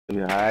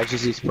I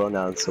just use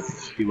pronouns so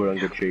people don't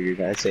get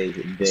triggered. I say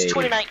they. It's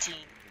 2019.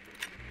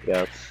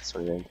 Yep, it's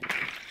 2019.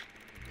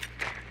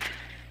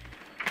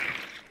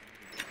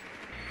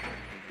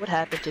 What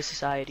happened to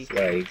society?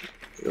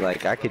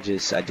 Like I could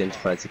just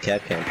identify as a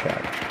cat cam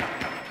shot.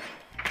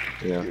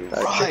 You know,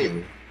 that's Right.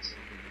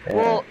 Yeah.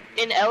 Well,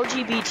 in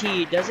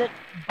LGBT, doesn't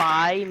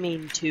bi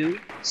mean two?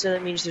 So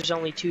that means there's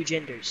only two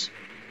genders.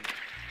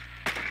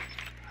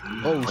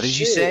 Oh, what did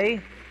you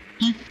say?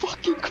 He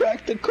fucking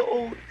cracked the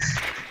code.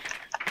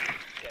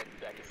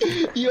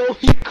 Yo,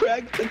 he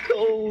cracked the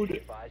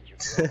code.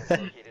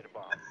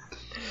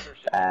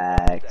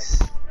 Facts.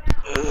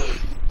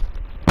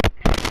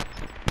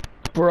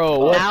 Bro,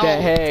 what Ow. the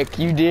heck?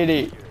 You did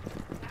it.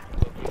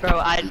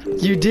 Bro,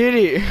 You did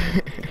it.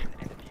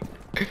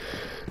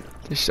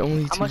 There's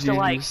only I two must have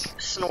like genders.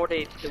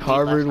 snorted. the weed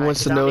Harvard last night,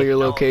 wants to 'cause I don't know even your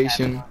what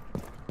location.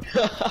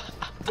 happened.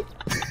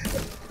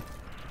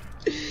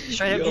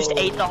 Straight up just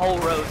ate the whole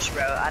roach,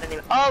 bro. I didn't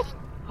even. Oh!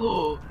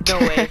 No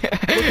way. Look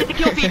at the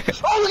kill feed.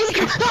 Oh, look at the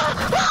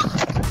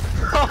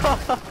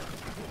kill.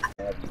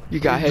 You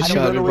got How do you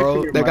run headshotted, away bro.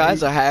 from your The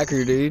guy's money? a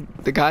hacker, dude.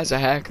 The guy's a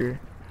hacker.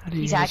 How do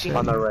you He's headshot hacking.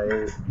 On the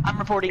right. I'm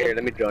reporting Here, it.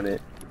 let me drone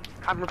it.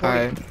 I'm reporting.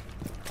 Alright.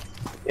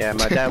 Yeah,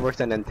 my dad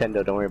works at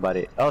Nintendo. Don't worry about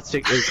it. Oh, it's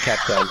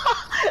Capcom.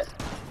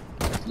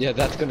 Yeah,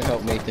 that's gonna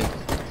help Nathan.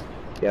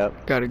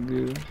 Yep. Gotta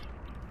go.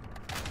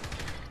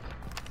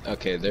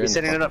 Okay, they're He's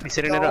in the setting it up. He's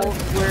setting it up.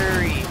 Don't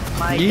worry.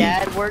 My Yeet.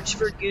 dad works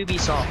for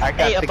Ubisoft. I got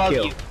Hey, the above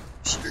kill. you.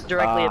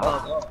 Directly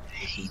above. I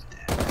hate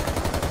that.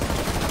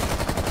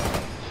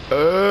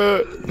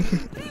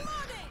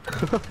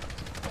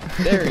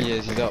 There he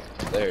is. He's up.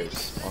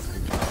 There's.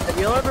 Have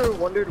you all ever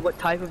wondered what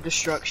type of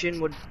destruction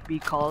would be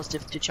caused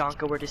if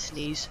Tachanka were to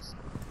sneeze?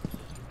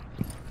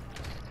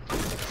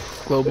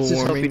 Global Let's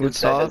just hope he warming would that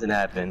stop. doesn't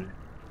happen.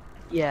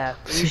 Yeah,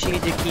 we just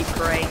need to keep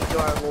praying to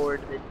our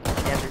Lord that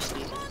he never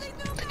sneezes.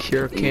 The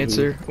cure of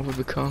cancer will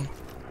become.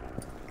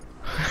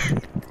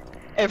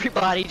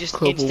 Everybody just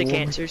Global insta warming.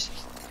 cancers.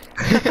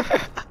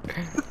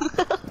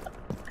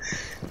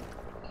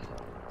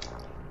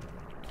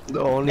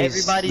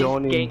 Everybody's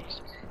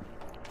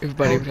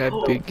Everybody would have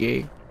big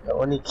gay. The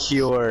only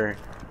cure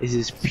is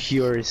his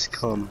pure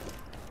scum.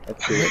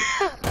 That's it.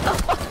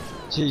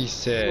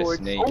 Jesus, Lord.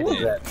 Nathan.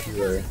 Is that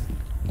pure? It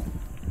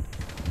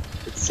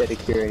said to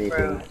cure anything.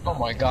 Bro, Oh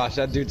my gosh,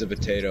 that dude's a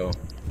potato.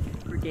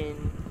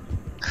 freaking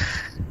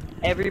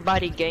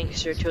everybody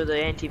gangster till the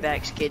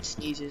anti-vax kid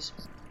sneezes.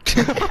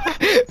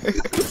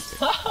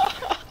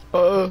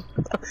 Oh.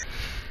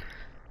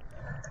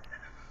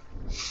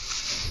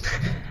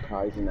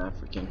 Oh, he's an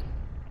African.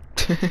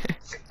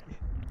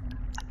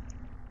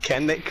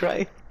 Can they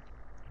cry?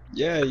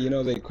 Yeah, you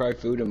know they cry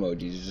food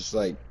emojis, just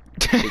like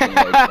chicken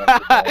legs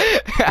off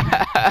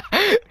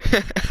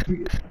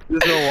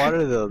There's no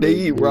water though. They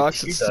eat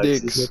rocks and Sea ducks,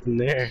 sticks. There's nothing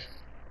there.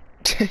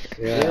 the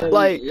Yeah.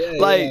 Like, yeah,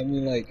 like, yeah, I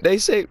mean, like, they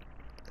say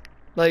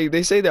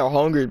they're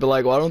hungry, but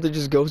like, why don't they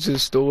just go to the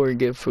store and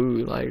get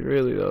food? Like,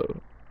 really though.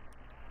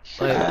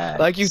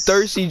 Like you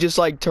thirsty, just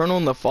like turn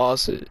on the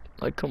faucet.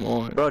 Like, come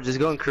on. Bro, just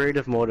go in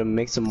creative mode and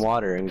make some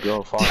water and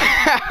grow a farm.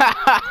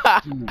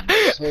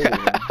 wait,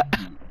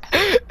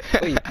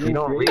 You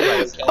don't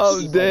realize that.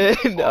 I'm dead.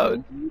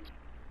 No.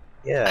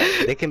 Yeah,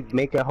 they can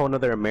make a whole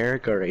nother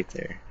America right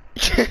there.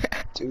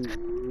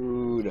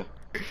 dude.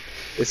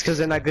 It's because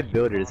they're not good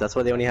builders. That's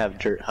why they only have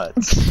dirt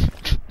huts.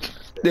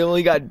 They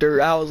only got dirt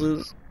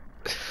houses.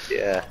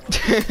 Yeah.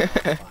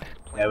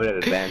 I would have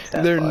advanced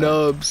that They're far.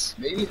 nubs.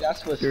 Maybe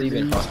that's what They're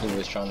Stephen dudes. Hawking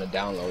was trying to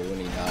download when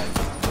he died.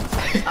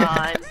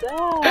 I'm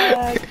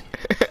back.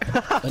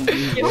 Yo,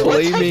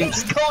 what the Blaming, heck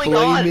is going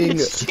on? blaming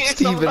It's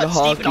Stephen about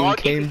Hawking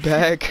came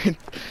back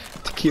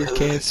to cure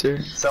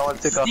cancer. Someone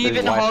took off his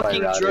Stephen Wi-Fi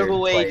Hawking router drove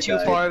away while he too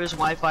died. far of his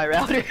Wi-Fi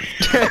router.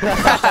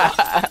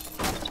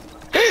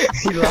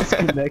 He lost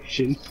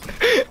connection.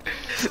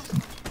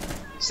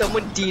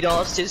 Someone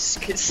DDoSed his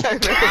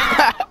server.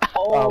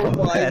 Oh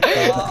my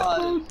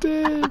god. I'm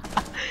dead.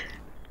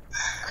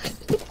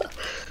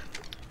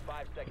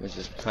 Let's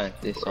just plant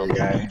this on He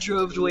there.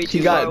 drove way He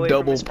too got far away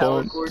double from his power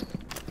pumped. cord.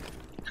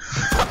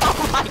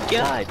 Oh my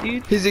god,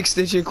 dude. His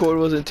extension cord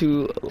wasn't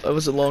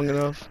long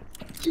enough.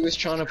 He was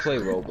trying to play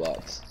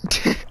Roblox.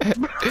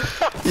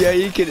 Yeah,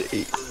 he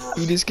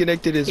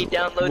disconnected his He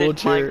downloaded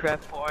wheelchair.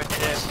 Minecraft porn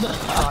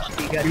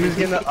and He was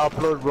gonna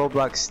upload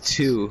Roblox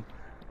 2,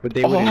 but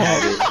they wouldn't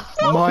have it.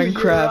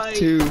 Minecraft right.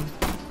 2.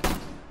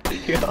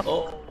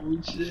 Oh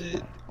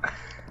shit.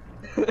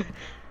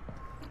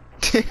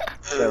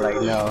 They're like,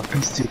 no,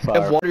 it's too If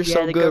far. water's Yeah,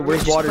 so the good,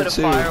 where's government water just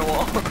put a too?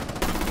 firewall.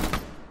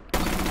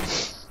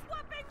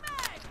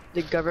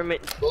 The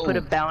government put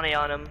a bounty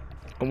on him.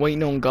 I'm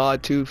waiting on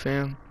God too,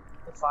 fam.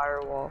 The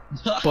firewall.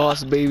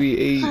 Boss Baby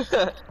 8.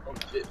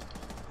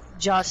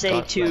 Jose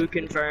God 2 bless.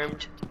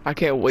 confirmed. I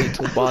can't wait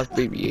till Boss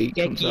Baby 8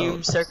 comes Gekium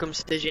out.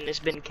 circumcision has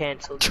been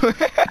cancelled.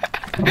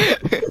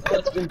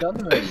 That's been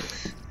done already.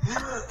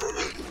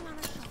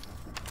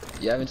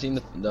 You haven't seen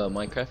the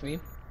Minecraft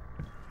meme?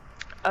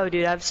 Oh,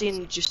 dude, I've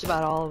seen just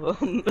about all of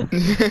them.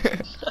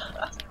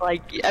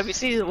 Like, have you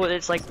seen what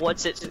it's like?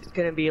 What's it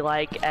gonna be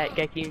like at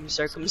Geki's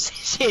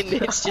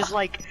circumcision? It's just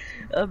like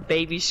a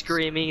baby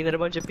screaming and then a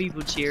bunch of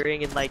people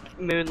cheering and like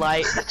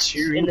moonlight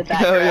in the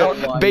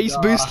background. Oh, yeah. Bass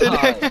boosted.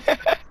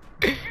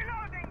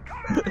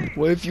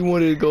 What if you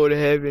wanted to go to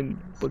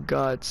heaven, but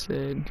God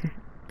said?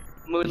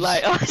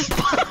 Moonlight.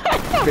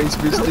 Bass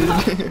boosted.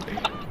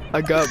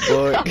 I got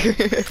bugged.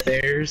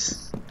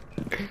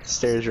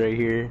 Stairs right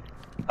here.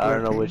 I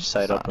don't know which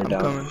side up or I'm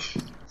down. coming.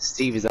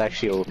 Steve is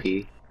actually OP.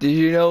 Did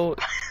you know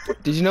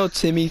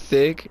Timmy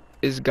Thick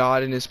is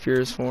God in his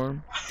purest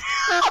form?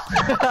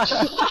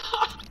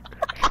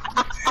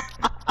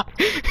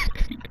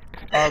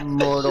 Our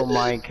mortal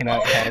mind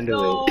cannot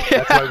handle it.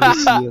 That's why we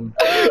see him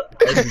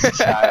as a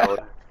child.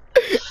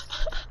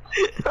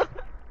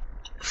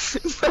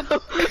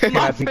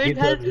 My friend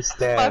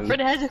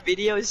has a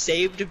video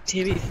saved of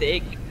Timmy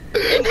Thick.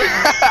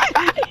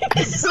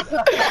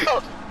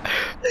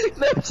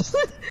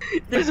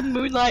 There's a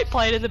moonlight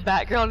playing in the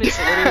background. It's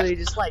literally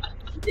just like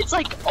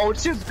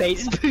ultra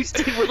bass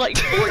boosted with like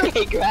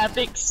 4K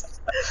graphics.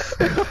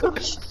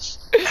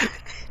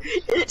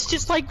 It's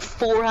just like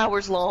 4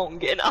 hours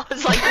long, and I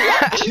was like,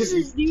 "What is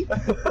this, dude?"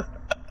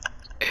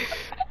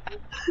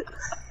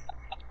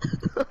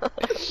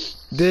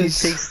 He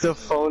takes the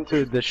phone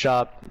to the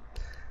shop.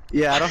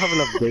 Yeah, I don't have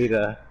enough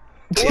data.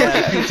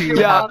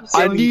 Yeah,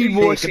 I need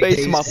more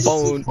space in my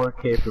phone.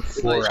 4K for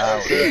 4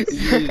 hours.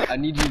 I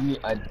need you.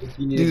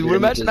 Dude, we're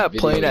imagine that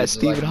playing at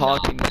Stephen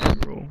Hawking,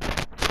 bro.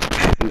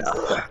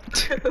 No.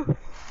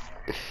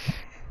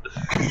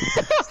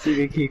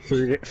 Stephen King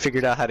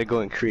figured out how to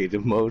go in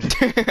creative mode.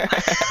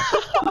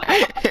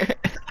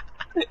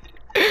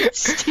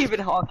 Stephen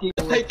Hawking.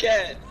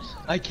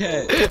 I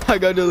can't. I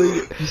got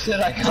deleted. You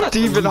said I can't.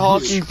 Stephen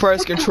Hawking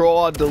press Control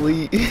on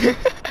delete.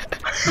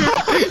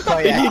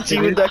 Oh, yeah.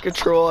 Even that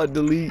Control on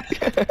delete.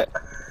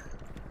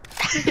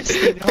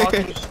 Stephen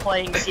Hawking was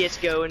playing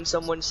CS:GO and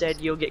someone said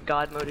you'll get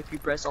God mode if you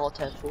press Alt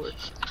F4.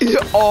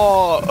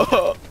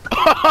 Oh,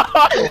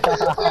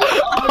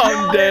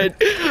 I'm dead.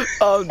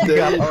 I'm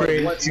dead.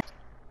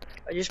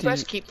 I just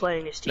pressed keep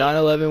playing this team.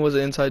 9/11 was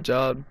an inside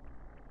job.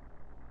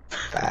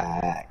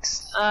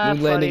 Facts.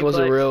 Moon landing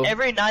wasn't real.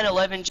 Every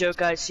 9/11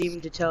 joke I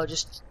seem to tell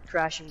just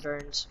crash and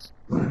burns.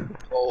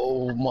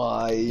 Oh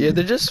my. Yeah,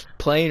 they're just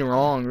playing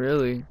wrong,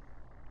 really.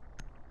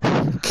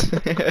 Oh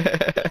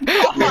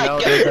my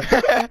god!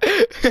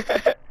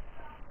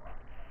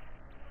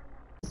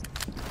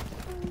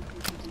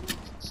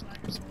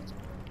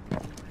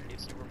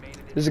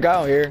 There's a guy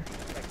out here.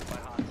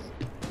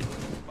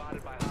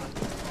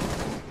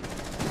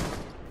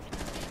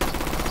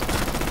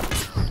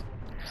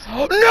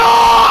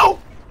 No!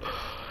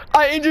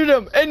 I injured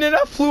him, and then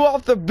I flew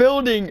off the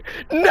building.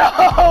 No,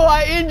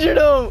 I injured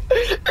him,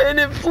 and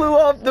it flew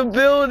off the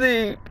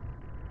building.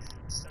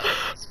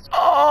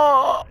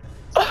 Oh,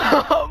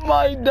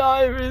 my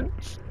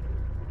diamonds.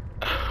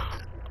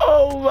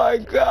 Oh my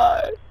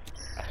god.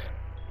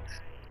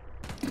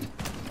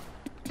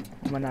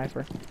 I'm a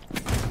knifer.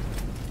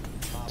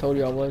 Told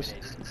you I was.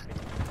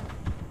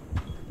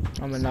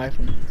 I'm a knife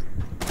him.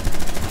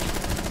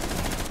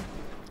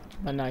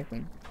 I'm a knife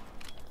him.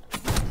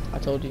 I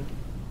told you.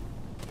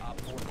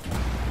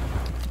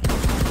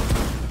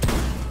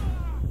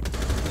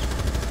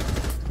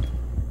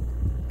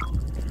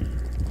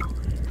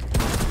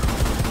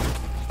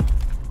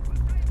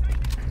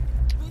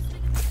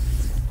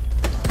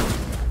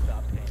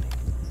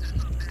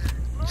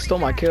 Stole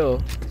my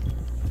kill.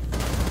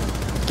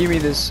 Give me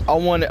this. I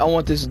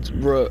want this.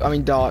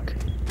 Doc.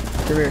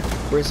 Come here.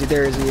 Where is he?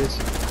 There he is.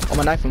 I'm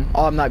gonna knife him.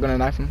 Oh, I'm not gonna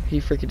knife him.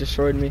 He freaking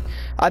destroyed me.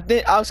 I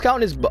think I was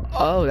counting his.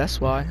 Oh, that's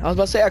why. I was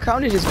about to say I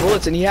counted his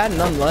bullets and he had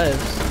none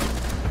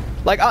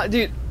left. Like,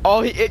 dude.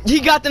 Oh, he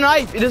got the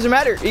knife. It doesn't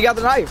matter. He got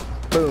the knife.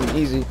 Boom,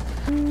 easy.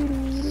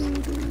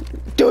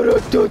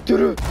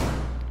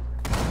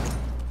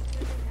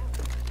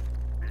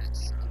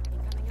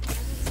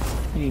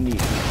 You need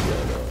to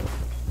shut up.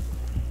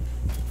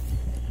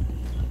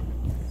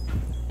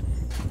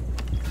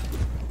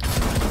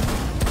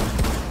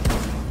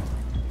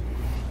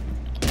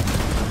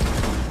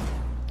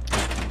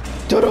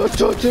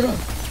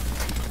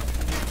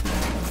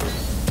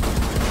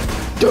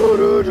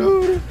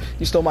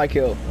 You stole my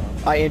kill.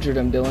 I injured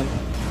him, Dylan.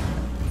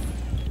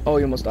 Oh,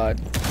 you almost died.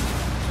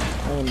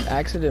 An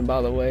accident,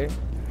 by the way.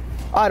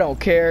 I don't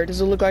care.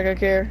 Does it look like I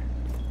care?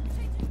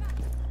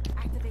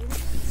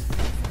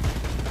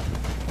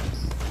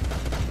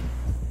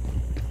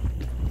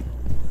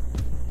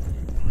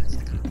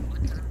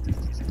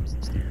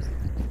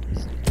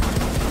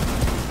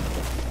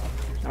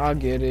 I'll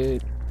get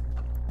it.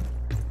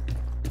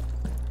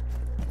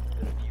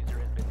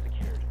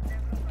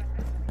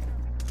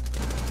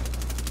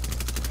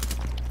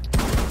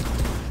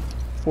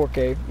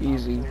 $4K,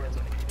 easy.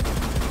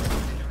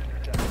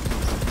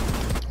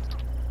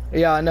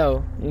 Yeah, I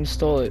know. You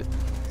stole it.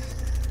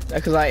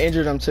 Because I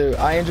injured him too.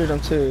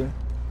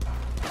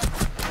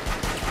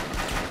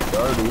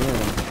 Already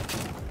in.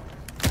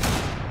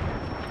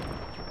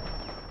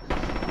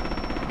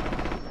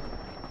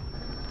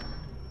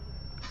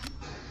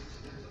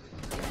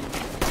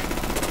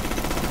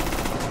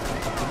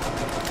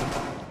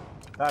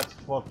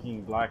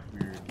 fucking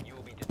Blackbeard. You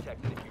will be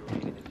detected if you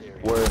remain in this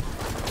area. Word.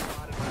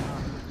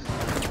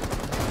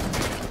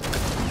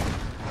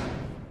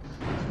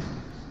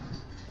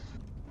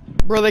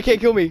 Bro, they can't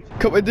kill me.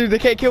 Come on, dude, they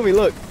can't kill me.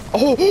 Look.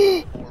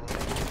 Oh.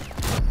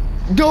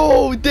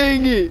 No,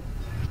 dang it.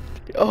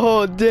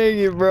 Oh, dang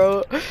it,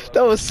 bro.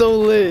 That was so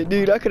lit,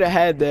 dude. I could have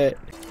had that.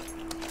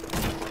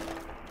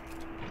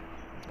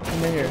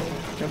 Come in here.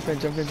 Jump in,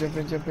 jump in, jump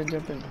in, jump in,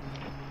 jump in.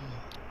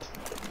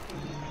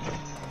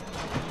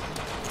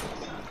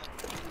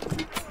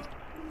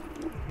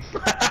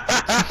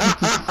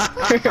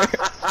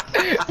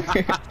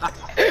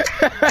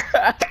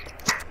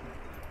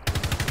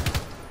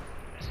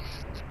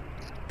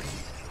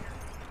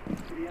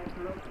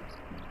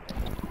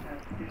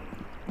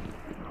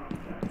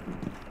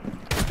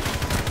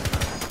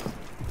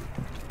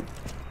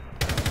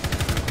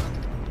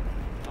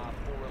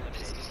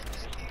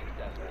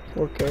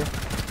 Okay.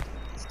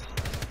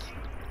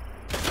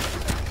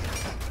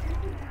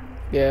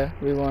 Yeah,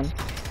 we won.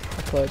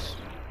 A clutch.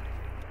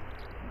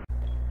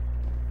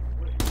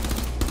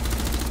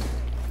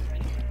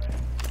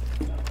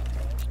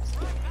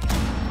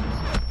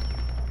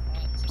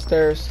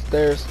 Stairs,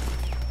 stairs.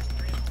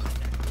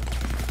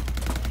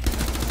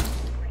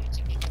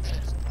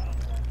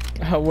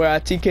 Where I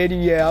TK'd you?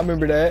 Yeah, I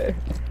remember that.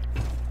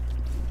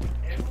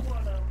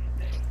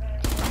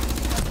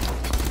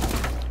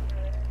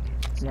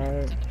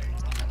 Alright.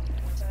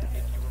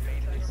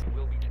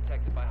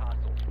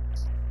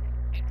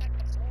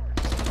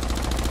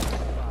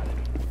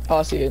 Oh,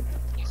 I see it.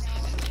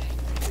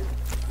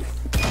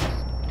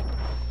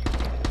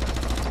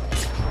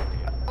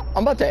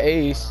 I'm about to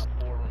ace.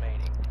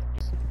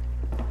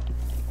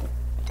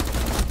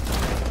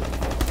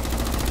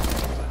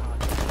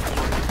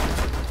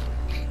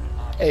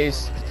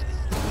 Ace.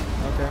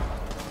 Okay.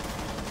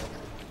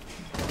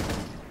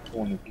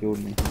 One who killed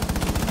me.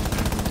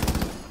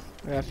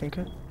 Got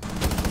Finka.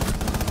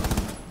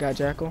 Got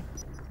Jackal.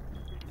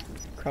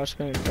 Crouch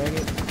spin and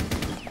faggot.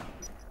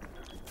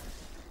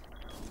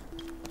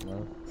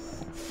 No.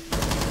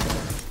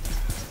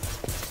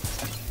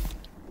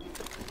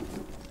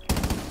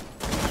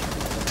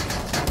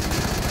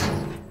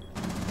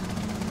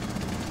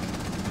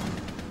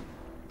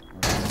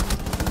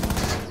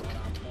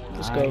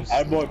 Let's go.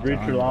 I bought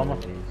Breacher Llama.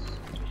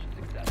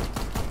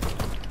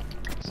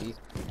 See,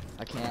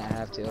 I can't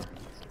have to.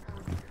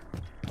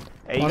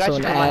 Hey, you Also guys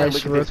should an come out here and Ash look at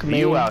this Rook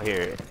view main. out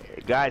here.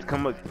 Guys,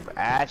 come look.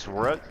 Ash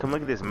Rook, come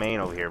look at this main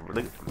over here.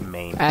 Look at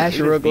main. Ash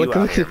look Rook, at this look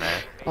view out at here, it.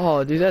 man.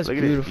 Oh, dude, that's Look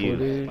at this beautiful, view.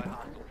 dude.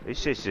 This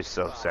shit's just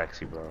so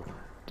sexy, bro.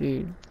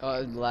 Dude.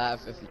 I'd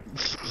laugh if.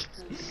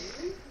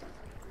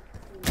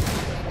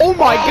 Oh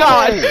my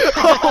god!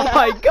 Oh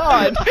my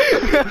god!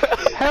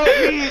 Help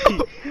me!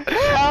 Come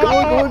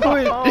on, come on, come on!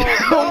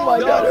 Oh my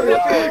god!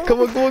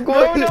 Come on, come on, come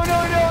on! No!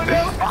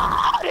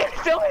 Ah, they're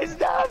still his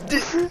stuff.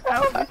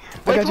 Help me!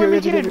 Wait for me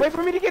to get in. Wait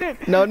for me to get in.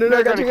 No, no, no!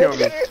 I They're got you. gonna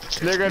kill me.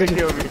 They're gonna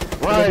kill me.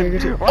 Run!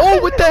 Oh,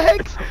 what the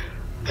heck?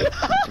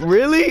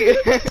 Really?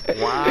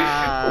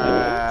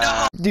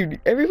 Wow. Dude,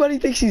 everybody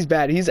thinks he's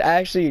bad. He's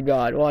actually a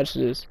god. Watch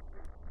this.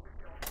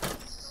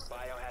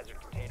 Biohazard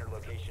container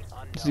location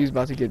unknown. This dude's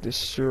about to get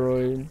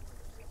destroyed.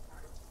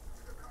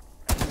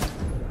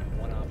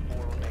 1 op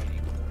 4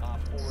 remaining. Op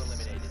 4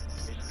 eliminated.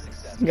 Mission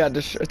success. He got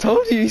destroyed. I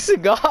told you, he's a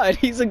god.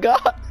 He's a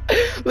god.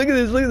 Look at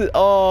this. Look at this.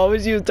 Oh, I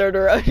wish you would turn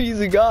around. He's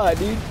a god,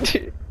 dude.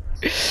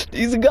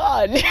 He's a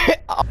god.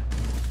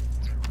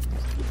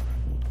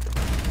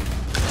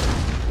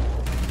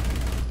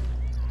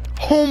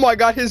 Oh my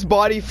god, his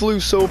body flew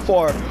so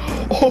far.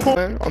 Oh,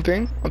 I'm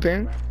ping. I'm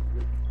ping.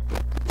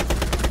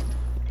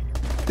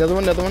 The other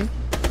one, the other one.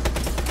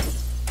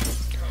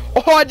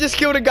 Oh, I just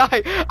killed a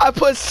guy. I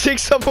put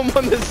 6 of them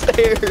on the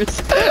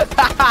stairs.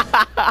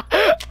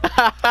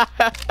 I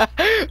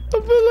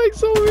put like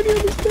so many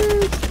on the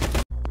stairs.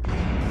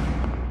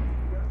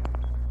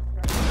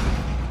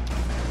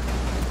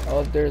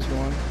 Oh, there's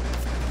one.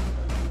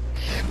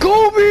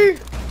 Kobe!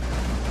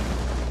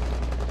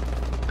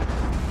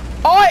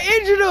 Oh, I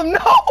injured him!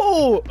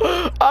 No!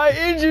 I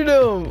injured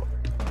him!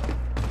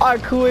 I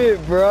quit,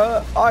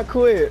 bruh. I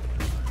quit.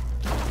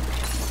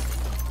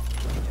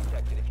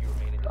 Detected if you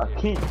remain in this I area.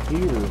 can't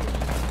hear.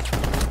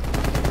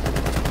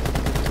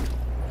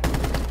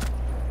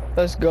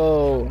 Let's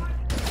go.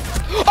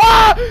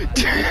 Ah!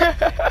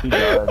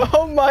 died.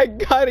 Oh my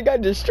god, it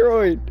got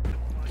destroyed.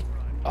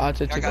 Oh, I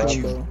took I got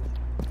you. you.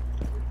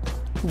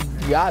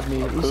 Got me.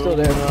 He's still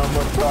there.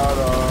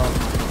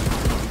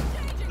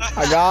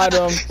 I got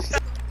him.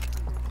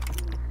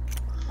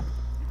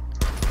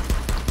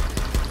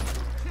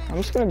 I'm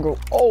just gonna go.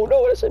 Oh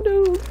no, that's a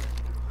dude.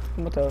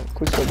 I'm about to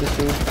quick scope this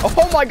dude.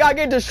 Oh my god,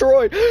 get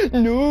destroyed.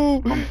 No.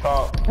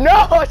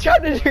 No, I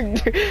tried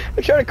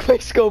to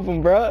quick scope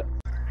him, bruh.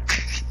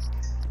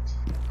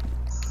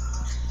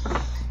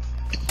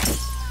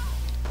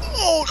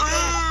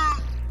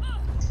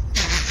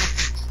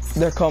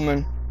 They're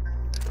coming.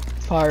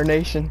 Fire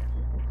Nation.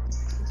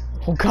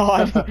 Oh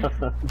god.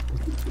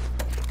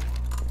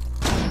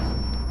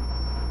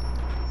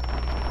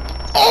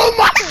 Oh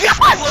my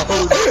god!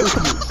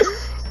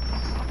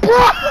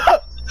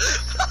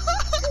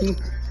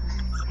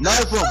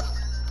 Knife him!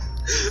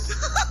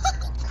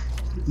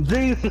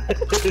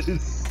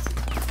 Jesus!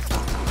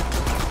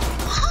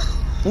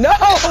 No!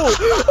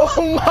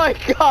 Oh my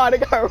god, I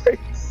got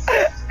raped.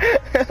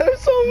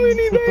 There's so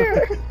many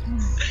there.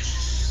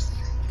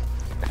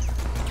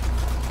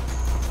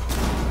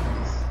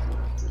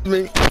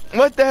 Me.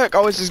 What the heck?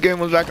 I wish this game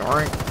was back in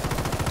rank.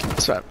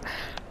 That's right.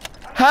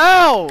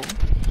 How?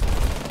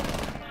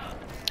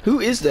 Who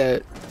is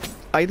that?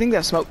 I think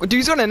that's smoke. Dude,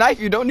 he's gonna knife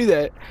you. Don't do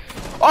that.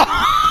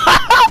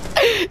 Oh,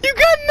 you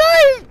got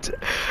knifed.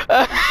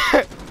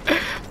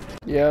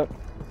 Yep.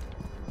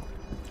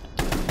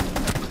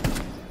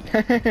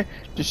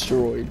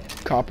 Destroyed.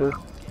 Copper.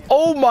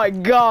 Oh my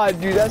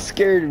god, dude, that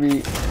scared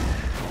me.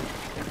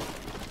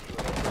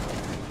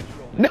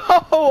 No,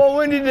 I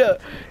wanted to.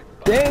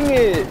 Dang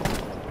it.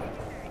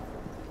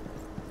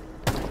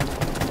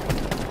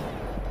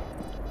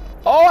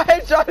 Oh, I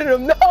headshotted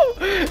him. No,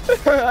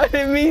 I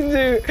didn't mean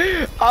to.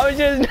 I was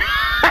just.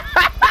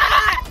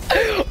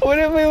 What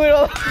if we would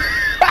have?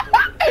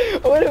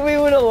 What if we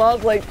would have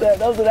lost like that?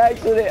 That was an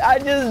accident. I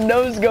just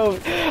nose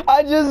scoped.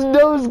 I just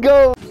nose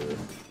scoped.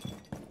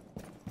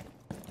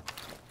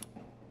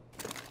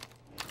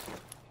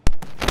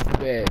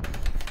 Bet.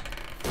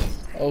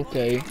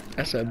 Okay,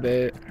 that's a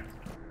bet.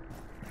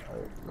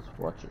 Alright, let's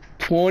watch it.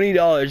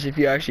 $20 if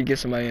you actually get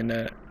somebody in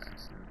that.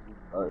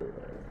 Alright.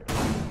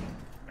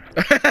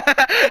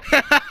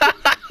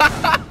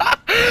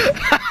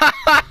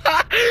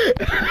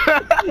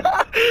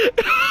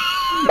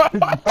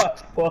 Not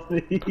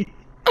funny.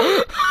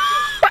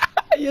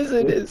 Yes,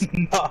 it is.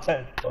 Not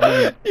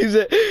funny.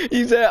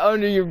 You said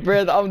under your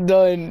breath, I'm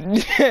done.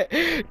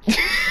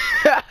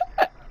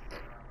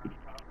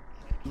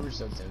 You were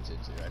so tempted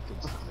to. I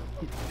could see them.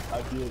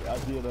 I did.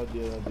 Did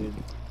you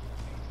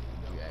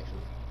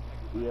actually?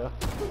 Yeah.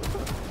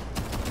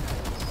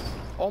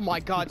 Oh my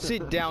god,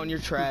 sit down, you're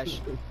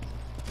trash.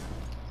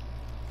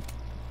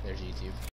 There's YouTube.